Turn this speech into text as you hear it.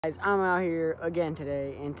Guys, I'm out here again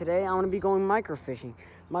today, and today I'm going to be going microfishing.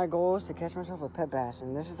 My goal is to catch myself a pet bass,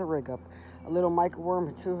 and this is the rig up. A little micro worm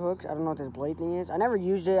with 2 hooks. I don't know what this blade thing is. I never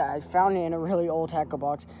used it. I found it in a really old tackle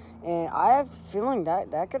box, and I have a feeling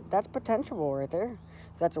that's potential right there.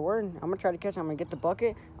 If that's a word, I'm going to try to catch it. I'm going to get the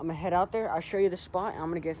bucket. I'm going to head out there. I'll show you the spot, and I'm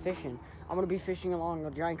going to get fishing. I'm going to be fishing along a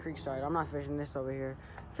giant creek side. I'm not fishing this over here.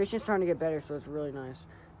 Fishing's trying to get better, so it's really nice.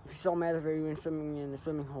 If you saw my other video, swimming in the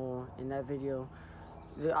swimming hole in that video,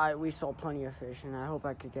 we saw plenty of fish, and I hope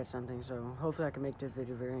I could get something, so hopefully I can make this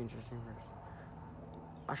video very interesting first.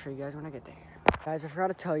 I'll show you guys when I get there. Guys, I forgot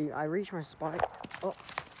to tell you, I reached my spot. Oh,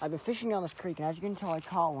 I've been fishing down this creek, and as you can tell, I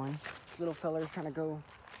caught one. This little fella's trying to go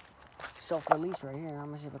self-release right here. I'm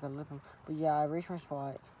gonna see if I can lift him. But yeah, I reached my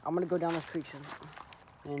spot. I'm gonna go down this creek,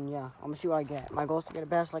 and yeah, I'm gonna see what I get. My goal is to get a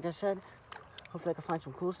bass, like I said. Hopefully I can find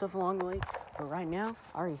some cool stuff along the way. But right now,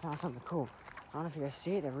 I already found something cool. I don't know if you guys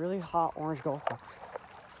see it, a really hot orange golf ball.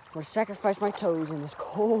 I'm gonna sacrifice my toes in this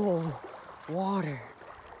cold water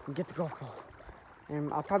and get the golf ball.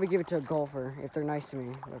 And I'll probably give it to a golfer if they're nice to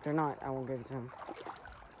me. But if they're not, I won't give it to them.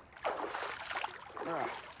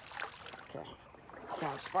 Alright. Okay.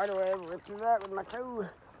 Found a spider web, rip through that with my toe.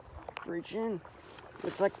 Reach in.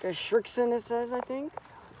 It's like a Shrixon, it says, I think.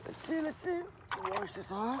 Let's see. Wash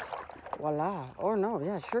this off. Voila. Oh no,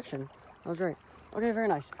 yeah, Shrixon. That was right. Okay, very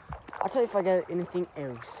nice. I'll tell you if I get anything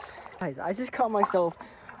else. Guys, I just caught myself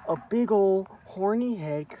a big old horny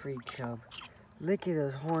head creek chub. Look at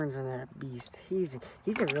those horns on that beast. He's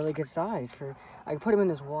a really good size for. I can put him in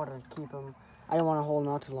this water and keep him. I don't want to hold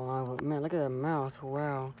him out too long, but man, look at that mouth.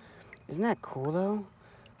 Wow, isn't that cool though?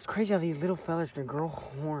 It's crazy how these little fellas can grow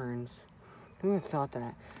horns. Who even thought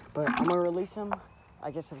that? But I'm gonna release them. I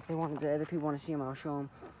guess if other people want to see him, I'll show them.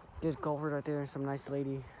 There's golfers right there and some nice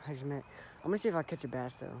lady I just met. I'm gonna see if I catch a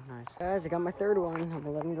bass though. Nice. Guys, I got my 3rd one. I'm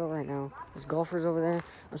gonna let him go right now. There's golfers over there.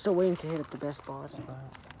 I'm still waiting to hit up the best spots,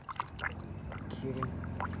 but cutie.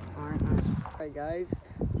 Alright, nice. Alright guys,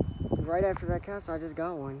 right after that cast, I just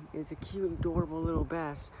got one. It's a cute, adorable little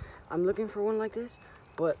bass. I'm looking for one like this,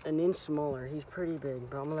 but an inch smaller. He's pretty big,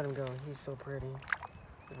 but I'm gonna let him go. He's so pretty.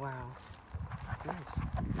 Wow. Nice.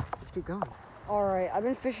 Let's keep going. Alright, I've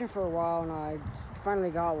been fishing for a while and I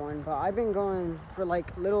finally got one, but I've been going for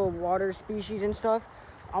like little water species and stuff.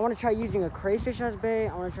 I want to try using a crayfish as bait.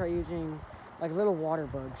 I want to try using like little water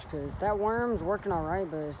bugs because that worm's working all right,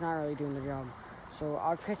 but it's not really doing the job. So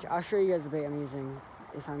I'll show you guys the bait I'm using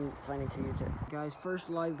if I'm planning to use it. Guys,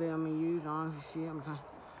 first live bait I'm gonna use. I don't know if you see it. I'm gonna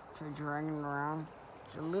try dragging it around.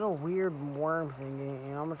 It's a little weird worm thing,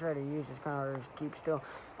 and I'm gonna try to use it. It's kind of hard to keep still.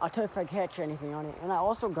 I'll tell you if I catch anything on it. And I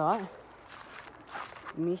also got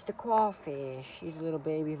Mr. Crawfish. He's a little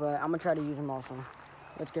baby, but I'm gonna try to use him also.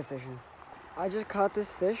 Let's get fishing. I just caught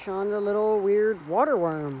this fish on the little weird water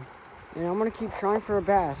worm, and I'm gonna keep trying for a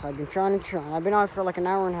bass. I've been trying. I've been out for like an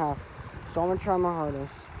hour and a half, so I'm gonna try my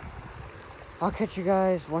hardest. I'll catch you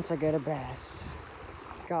guys once I get a bass.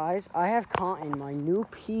 Guys, I have caught in my new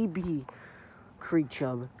PB creek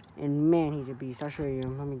chub, and man, he's a beast. I'll show you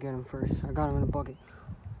him. Let me get him first. I got him in a bucket.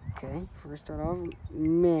 Okay, first start off,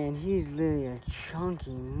 man, he's literally a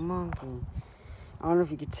chunky monkey. I don't know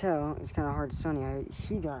if you could tell, it's kind of hard to sunny.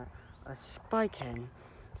 He got a spike head.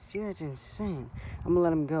 See, that's insane. I'm gonna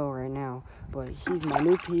let him go right now, but he's my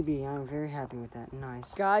new PB. I'm very happy with that.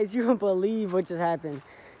 Nice. Guys, you won't believe what just happened.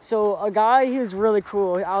 So a guy, he was really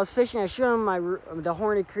cool. I was fishing, I showed him the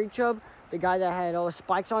horny creek chub, the guy that had all the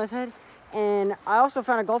spikes on his head. And I also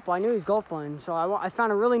found a golf ball. I knew he was golf balling, so I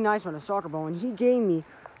found a really nice one, a soccer ball, and he gave me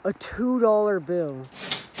a $2 bill,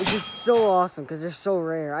 which is so awesome because they're so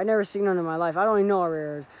rare. I never seen one in my life. I don't even know how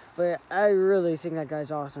rare it is, but I really think that guy's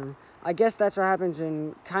awesome. I guess that's what happens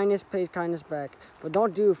when kindness pays kindness back. But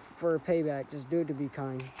don't do it for payback. Just do it to be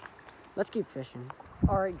kind. Let's keep fishing.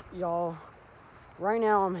 All right, y'all. Right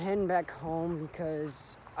now I'm heading back home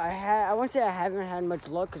because I wouldn't say I haven't had much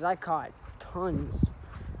luck because I caught tons.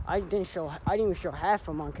 I didn't even show half of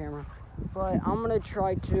them on camera. But I'm gonna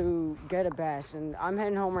try to get a bass, and I'm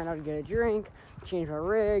heading home right now to get a drink, change my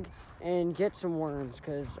rig, and get some worms,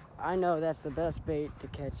 because I know that's the best bait to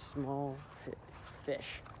catch small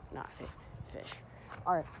fish. Not fish.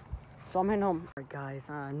 Alright, so I'm heading home. Alright guys,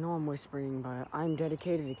 I know I'm whispering, but I'm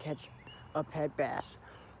dedicated to catch a pet bass.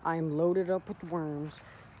 I am loaded up with worms.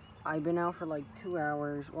 I've been out for like 2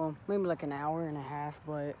 hours, well, maybe like an hour and a half,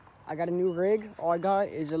 but I got a new rig. All I got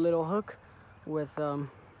is a little hook with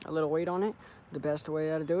a little weight on it, the best way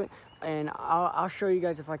how to do it. And I'll show you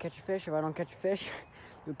guys if I catch a fish. If I don't catch a fish,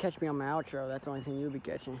 you'll catch me on my outro. That's the only thing you'll be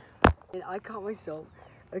catching. And I caught myself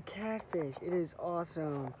a catfish. It is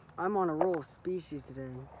awesome. I'm on a roll of species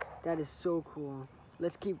today. That is so cool.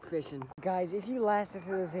 let's keep fishing. Guys, if you lasted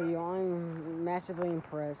through the video, I'm massively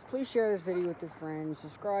impressed. Please share this video with your friends,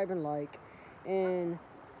 subscribe and like, and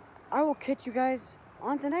I will catch you guys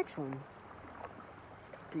on the next one.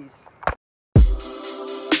 Peace.